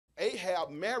Ahab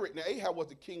married, now Ahab was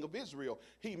the king of Israel.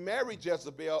 He married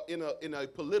Jezebel in a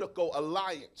political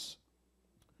alliance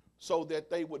so that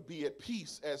they would be at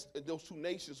peace, as those two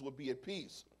nations would be at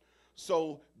peace.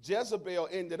 So Jezebel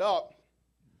ended up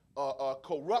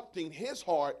corrupting his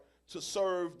heart to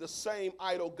serve the same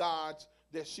idol gods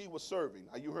that she was serving.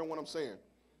 Are you hearing what I'm saying?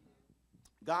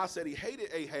 God said he hated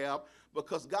Ahab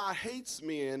because God hates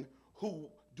men who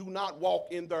do not walk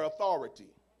in their authority.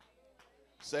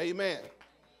 Say amen.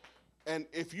 And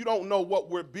if you don't know what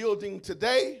we're building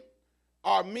today,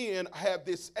 our men have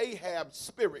this Ahab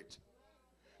spirit.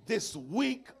 This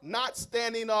weak, not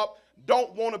standing up,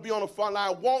 don't want to be on the front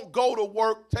line, won't go to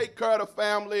work, take care of the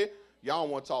family. Y'all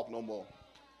don't want to talk no more.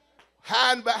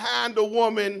 Hiding behind the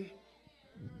woman.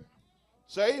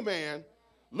 Say amen.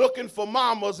 Looking for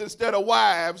mamas instead of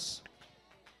wives.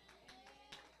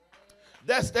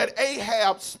 That's that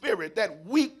Ahab spirit, that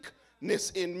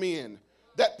weakness in men,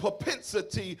 that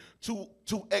propensity to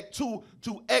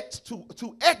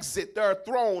exit their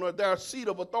throne or their seat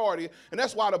of authority. And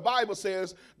that's why the Bible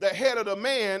says the head of the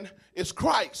man is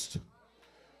Christ.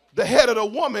 The head of the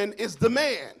woman is the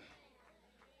man.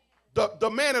 The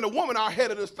man and the woman are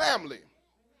head of the family.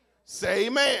 Say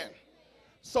amen.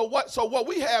 So what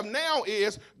we have now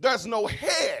is there's no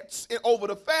heads over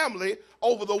the family,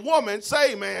 over the woman.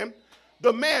 Say amen.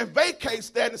 The man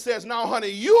vacates that and says, now, honey,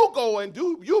 you go and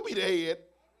you be the head.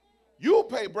 You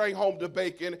bring home the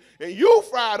bacon, and you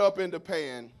fry it up in the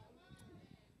pan,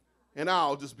 and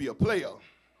I'll just be a player.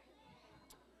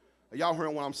 Y'all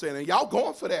hearing what I'm saying? And y'all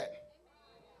going for that.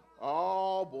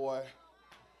 Oh, boy.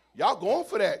 Y'all going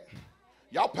for that.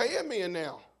 Y'all paying men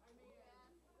now.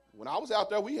 When I was out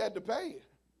there, we had to pay.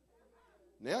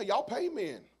 Now y'all pay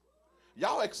men.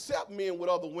 Y'all accept men with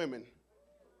other women.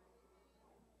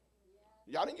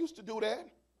 Y'all didn't used to do that.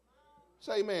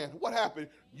 Say, man, what happened?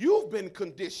 You've been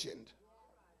conditioned.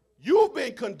 You've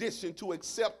been conditioned to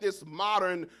accept this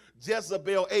modern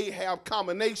Jezebel Ahab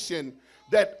combination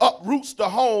that uproots the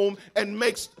home and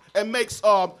makes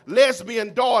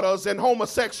lesbian daughters and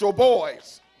homosexual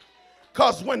boys.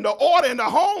 Because when the order in the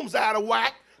home's out of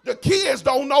whack, the kids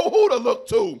don't know who to look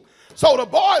to. So the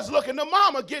boys looking to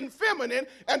mama getting feminine,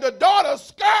 and the daughter's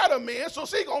scared of men, so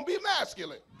she gonna be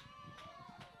masculine.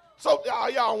 So y'all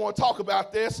don't want to talk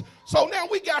about this. So now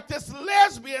we got this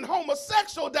lesbian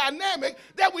homosexual dynamic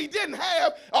that we didn't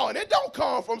have. Oh, and it don't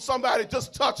come from somebody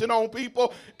just touching on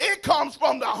people. It comes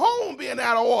from the home being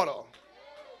out of order.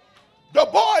 The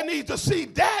boy needs to see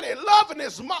daddy loving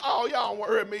his mom. Oh, y'all don't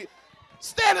hear me.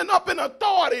 Standing up in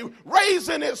authority,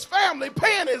 raising his family,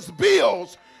 paying his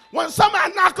bills. When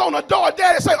somebody knock on the door,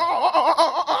 daddy say,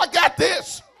 I got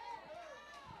this.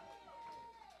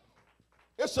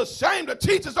 It's a shame the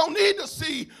teachers don't need to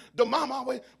see the mama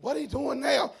always, what are you doing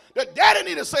now? The daddy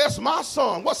need to say, it's my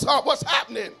son. What's up? What's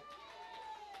happening?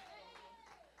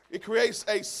 It creates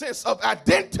a sense of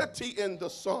identity in the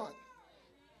son.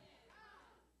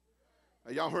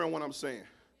 Are y'all hearing what I'm saying?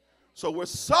 So we're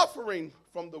suffering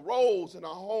from the roles in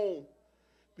our home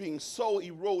being so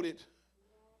eroded.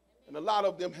 And a lot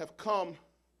of them have come,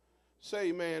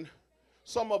 say, man,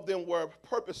 some of them were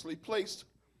purposely placed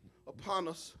upon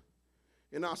us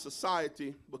in our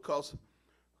society because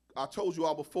I told you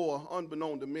all before,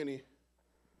 unbeknown to many,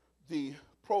 the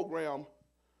program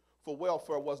for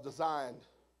welfare was designed.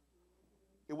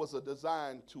 It was a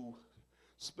design to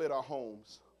split our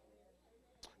homes.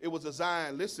 It was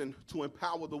designed, listen, to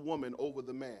empower the woman over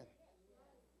the man.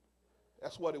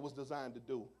 That's what it was designed to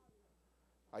do.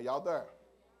 Are y'all there?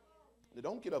 They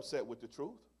don't get upset with the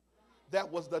truth. That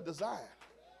was the design.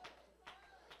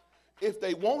 If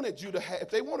they wanted if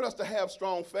they wanted us to have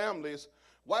strong families,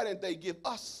 why didn't they give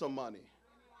us some money?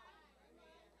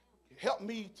 Help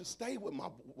me to stay with my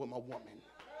woman.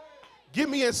 Give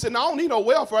me and say, I don't need no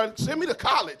welfare. Send me to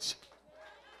college.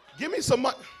 Give me some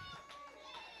money.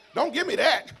 Don't give me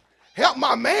that. Help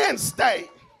my man stay.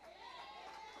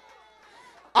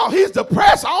 Oh, he's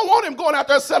depressed. I don't want him going out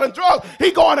there selling drugs.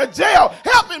 He going to jail.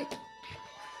 Help him.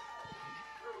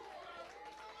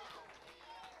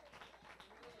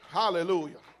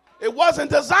 Hallelujah. It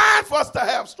wasn't designed for us to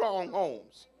have strong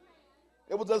homes.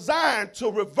 It was designed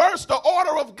to reverse the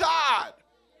order of God.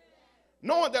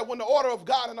 Knowing that when the order of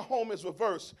God in the home is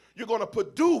reversed, you're going to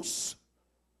produce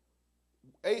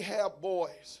Ahab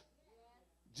boys,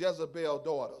 Jezebel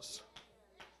daughters.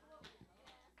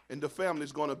 And the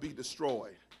family's going to be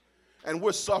destroyed. And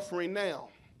we're suffering now.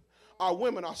 Our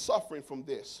women are suffering from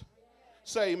this.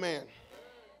 Say amen.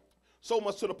 So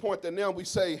much to the point that now we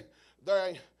say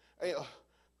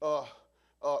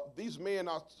these men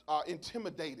are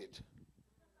intimidated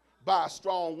by a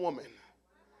strong woman.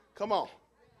 Come on.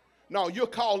 No, you're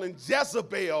calling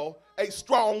Jezebel a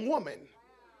strong woman,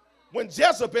 when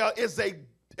Jezebel is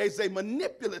a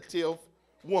manipulative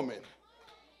woman.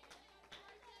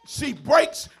 She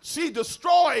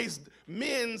destroys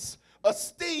men's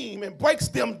esteem and breaks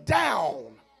them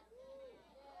down.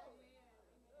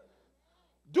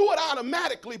 Do it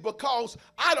automatically because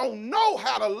I don't know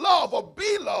how to love or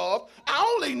be loved.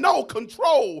 I only know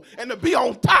control and to be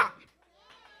on top.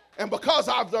 And because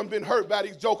I've done been hurt by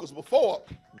these jokers before,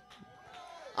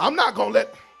 I'm not going to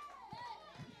let.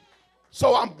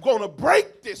 So I'm going to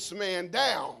break this man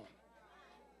down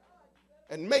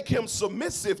and make him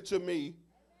submissive to me.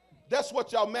 That's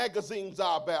what y'all magazines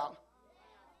are about.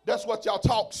 That's what y'all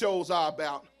talk shows are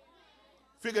about.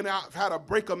 Figuring out how to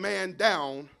break a man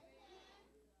down.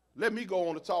 Let me go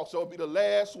on the talk show. It'll be the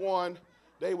last one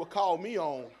they will call me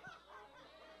on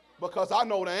because I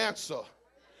know the answer.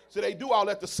 So they do all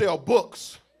that to sell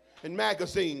books and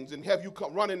magazines and have you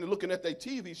come running and looking at their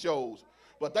TV shows.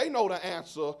 But they know the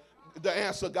answer. The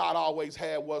answer God always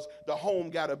had was the home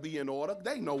got to be in order.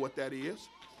 They know what that is.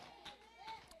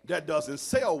 That doesn't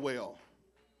sell well.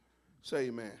 Say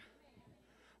amen.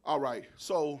 All right.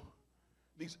 So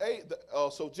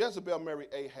so Jezebel married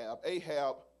Ahab.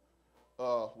 Ahab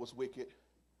was wicked.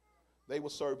 They were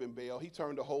serving Baal. He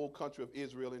turned the whole country of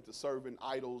Israel into serving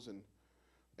idols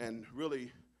and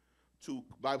really, the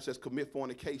Bible says, commit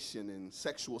fornication and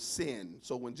sexual sin.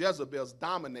 So when Jezebel's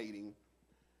dominating,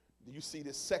 you see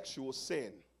this sexual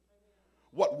sin.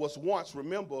 What was once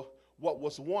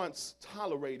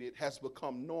tolerated has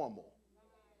become normal.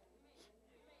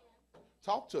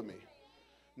 Talk to me.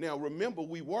 Now remember,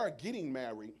 we were getting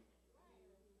married.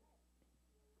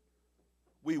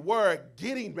 We were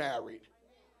getting married.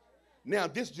 Now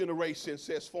this generation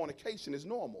says fornication is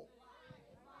normal.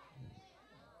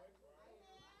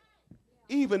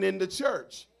 Even in the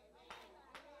church.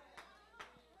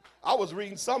 I was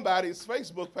reading somebody's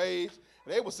Facebook page,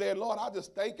 and they were saying, Lord, I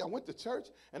went to church,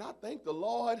 and I thank the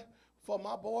Lord for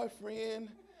my boyfriend,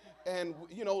 and,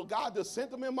 God just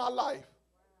sent him in my life.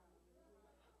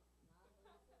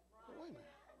 Wait a minute.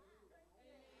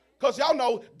 Because y'all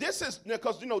know,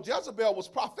 because Jezebel was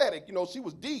prophetic. She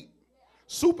was deep,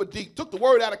 super deep, took the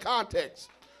word out of context.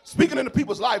 Speaking into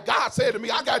people's life, God said to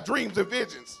me, I got dreams and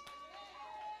visions.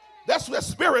 That's the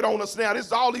spirit on us now. This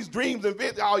is all these dreams and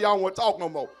visions. Y'all don't want to talk no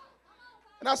more.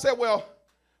 And I said, well,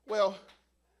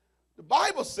 the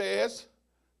Bible says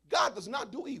God does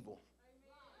not do evil.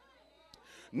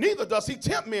 Neither does he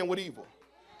tempt men with evil.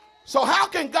 So how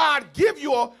can God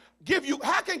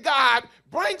how can God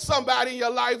bring somebody in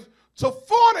your life to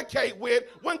fornicate with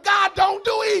when God don't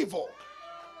do evil?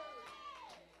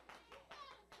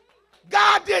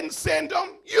 God didn't send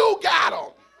them, you got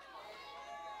them.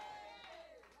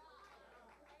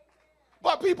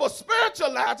 But people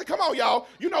spiritualize it. Come on, y'all.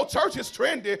 Church is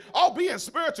trendy. Being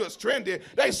spiritual is trendy.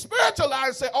 They spiritualize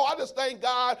and say, I just thank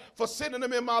God for sending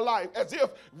them in my life. As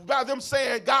if by them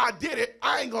saying God did it,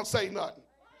 I ain't going to say nothing.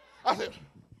 I said,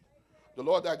 the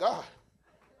Lord thy God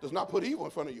does not put evil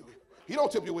in front of you. He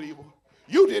don't tempt you with evil.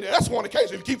 You did it. That's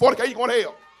fornication. If you keep fornicating, you're going to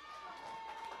hell.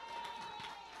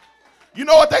 You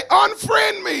know what? They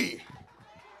unfriend me.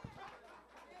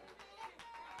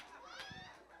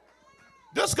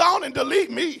 Just go on and delete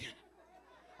me.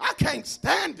 I can't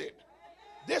stand it.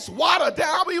 This watered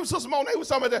down, even Sister Monet was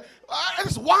something that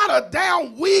this watered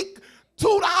down, weak,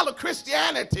 $2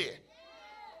 Christianity.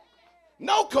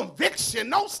 No conviction,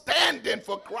 no standing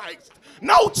for Christ,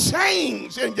 no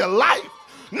change in your life,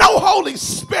 no Holy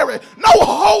Spirit, no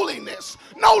holiness,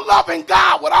 no loving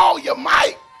God with all your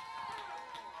might.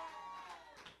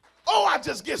 I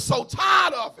just get so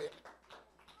tired of it.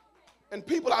 And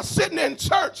people are sitting in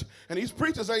church, and these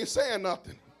preachers ain't saying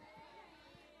nothing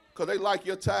because they like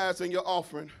your tithes and your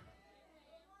offering.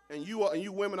 And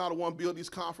you women are the one build these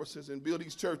conferences and build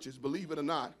these churches, believe it or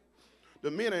not. The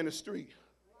men are in the street.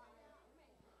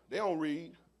 They don't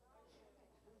read.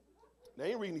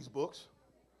 They ain't reading these books.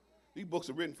 These books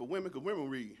are written for women because women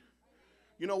read.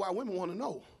 You know why women want to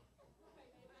know?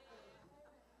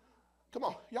 Come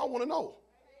on, y'all want to know.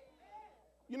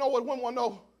 You know what women want to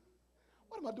know?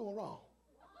 What am I doing wrong?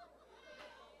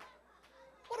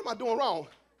 What am I doing wrong?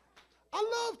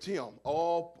 I loved him.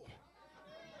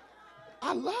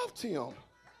 I loved him.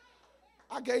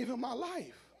 I gave him my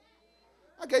life.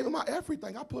 I gave him my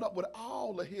everything. I put up with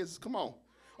all of his. Come on.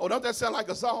 Don't that sound like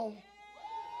a song?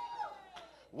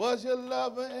 Was your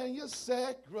lover and your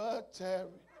secretary.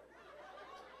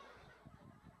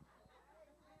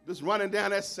 Just running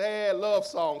down that sad love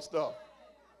song stuff.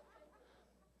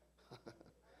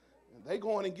 They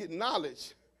going and getting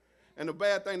knowledge. And the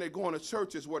bad thing, they're going to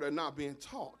churches where they're not being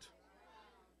taught.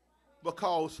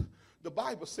 Because The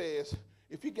Bible says,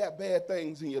 if you got bad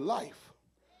things in your life,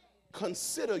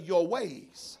 consider your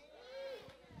ways.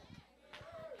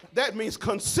 That means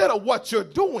consider what you're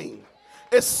doing.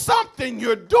 It's something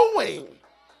you're doing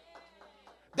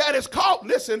that is called,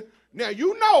 listen, now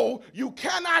you know you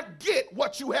cannot get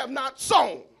what you have not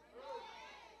sown.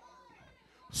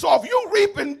 So if you're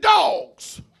reaping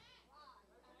dogs,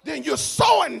 then you're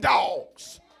sowing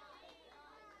dogs.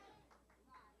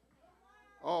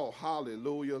 Oh,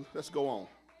 hallelujah. Let's go on.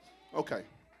 Okay.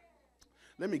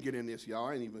 Let me get in this, y'all.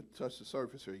 I ain't even touched the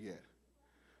surface here yet.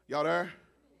 Y'all there?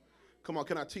 Come on,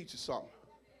 can I teach you something?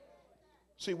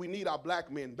 See, we need our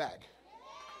black men back.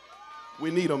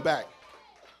 We need them back.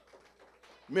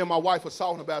 Me and my wife was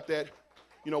talking about that.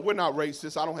 You know, we're not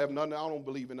racist. I don't have none. I don't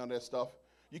believe in none of that stuff.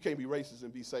 You can't be racist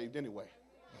and be saved anyway.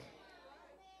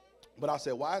 But I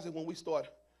said, why is it when we start,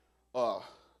 go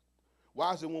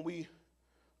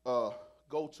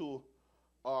to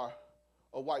a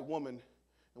white woman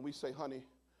and we say, honey,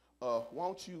 why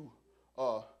don't you,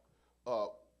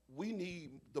 we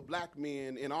need the black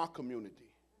men in our community.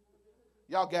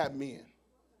 Y'all got men.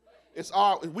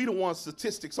 We the ones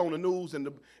statistics on the news and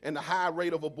the high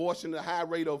rate of abortion, the high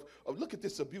rate of look at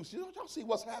this abuse. Y'all see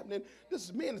what's happening?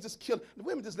 This men is just killing. The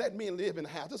women just let men live in the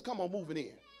house. Just come on moving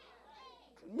in.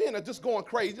 Men are just going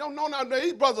crazy. No,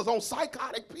 these brothers on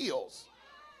psychotic pills.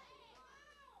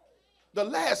 The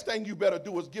last thing you better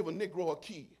do is give a Negro a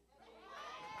key.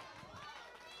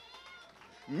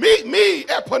 Meet me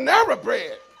at Panera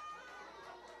Bread.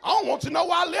 I don't want to know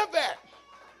where I live at.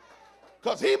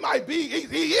 Because he might be,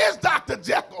 he is Dr.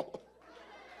 Jekyll.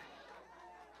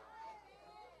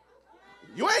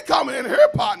 You ain't coming in here,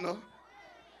 partner.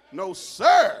 No,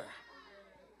 sir.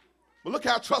 But look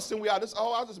how trusting we are.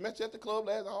 I just met you at the club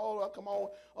last night. Oh, come on.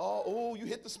 Oh, you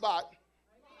hit the spot.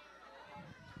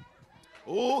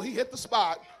 Oh, he hit the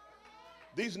spot.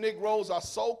 These Negroes are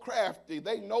so crafty.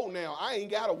 They know now I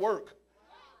ain't got to work.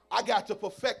 I got to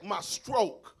perfect my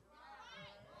stroke.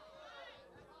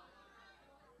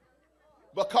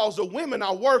 Because the women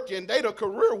are working, they the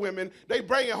career women, they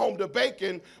bringing home the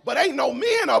bacon, but ain't no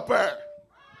men up there.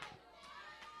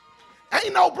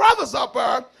 Ain't no brothers up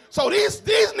there. So these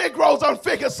Negroes done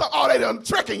figured something. Oh, they done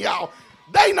tricking y'all.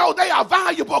 They know they are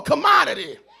valuable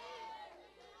commodity.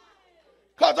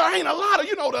 Because there ain't a lot of,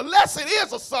 the less it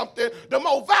is of something, the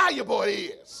more valuable it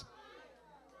is.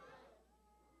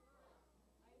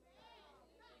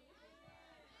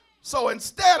 So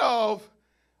instead of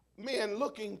men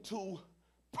looking to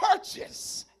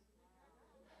purchase,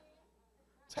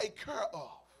 take care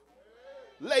of,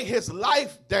 lay his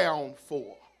life down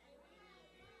for,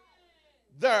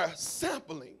 they're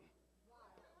sampling.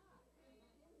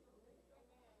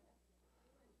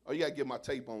 Oh, you got to get my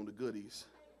tape on the goodies.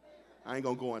 I ain't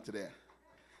going to go into that.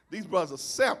 These brothers are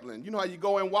sampling. You know how you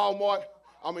go in Walmart,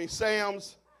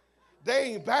 Sam's,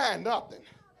 they ain't buying nothing.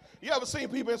 You ever seen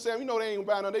people in Sam's, they ain't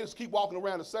buying nothing. They just keep walking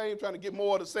around the same, trying to get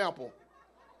more of the sample.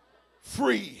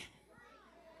 Free.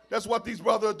 That's what these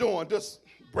brothers are doing, just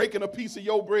breaking a piece of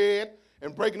your bread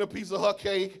and breaking a piece of her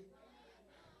cake.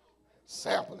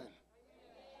 Sampling.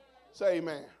 Say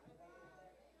amen.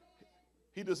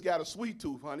 He just got a sweet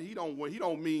tooth, honey. He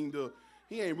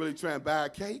ain't really trying to buy a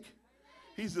cake.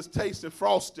 He's just tasting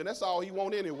frosting. That's all he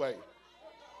want anyway.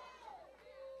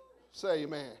 Say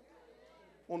amen.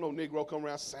 Won't no Negro come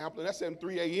around sampling. That's them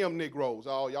 3 a.m. Negroes.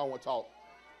 Oh, y'all want to talk.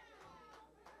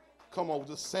 Come on,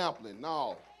 just sampling.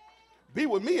 No. Be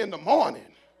with me in the morning.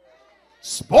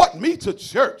 Sport me to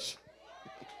church.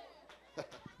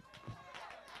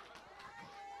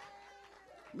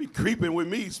 Me creeping with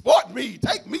me. Sport me.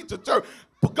 Take me to church.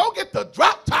 Go get the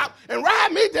drop top and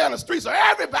ride me down the street so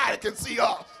everybody can see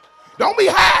us. Don't be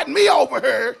hiding me over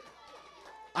here.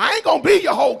 I ain't going to be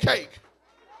your whole cake.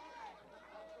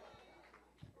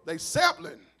 They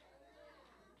sampling.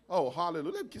 Oh,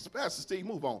 hallelujah. Let's get Pastor Steve.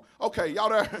 Move on. Okay, y'all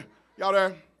there? Y'all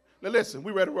there? Now listen,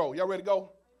 we ready to roll. Y'all ready to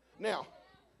go? Now,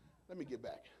 let me get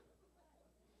back.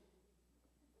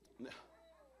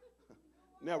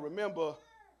 Now remember,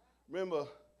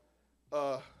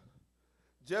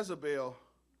 Jezebel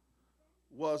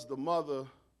was the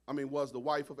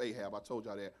wife of Ahab. I told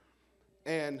y'all that.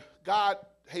 And God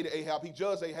hated Ahab. He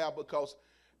judged Ahab because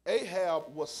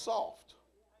Ahab was soft.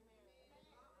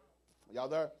 Y'all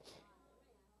there?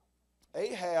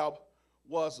 Ahab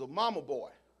was a mama boy.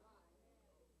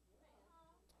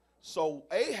 So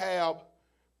Ahab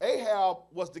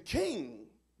was the king,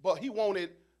 but he wanted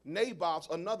Naboth's,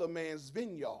 another man's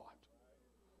vineyard.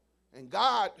 And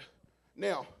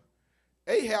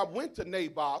Ahab went to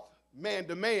Naboth, man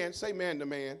to man, say man to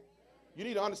man. You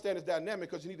need to understand this dynamic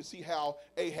because you need to see how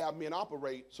Ahab men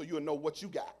operate so you'll know what you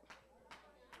got.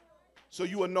 so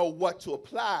you will know what to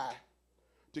apply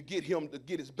to get him to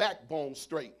get his backbone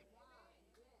straight.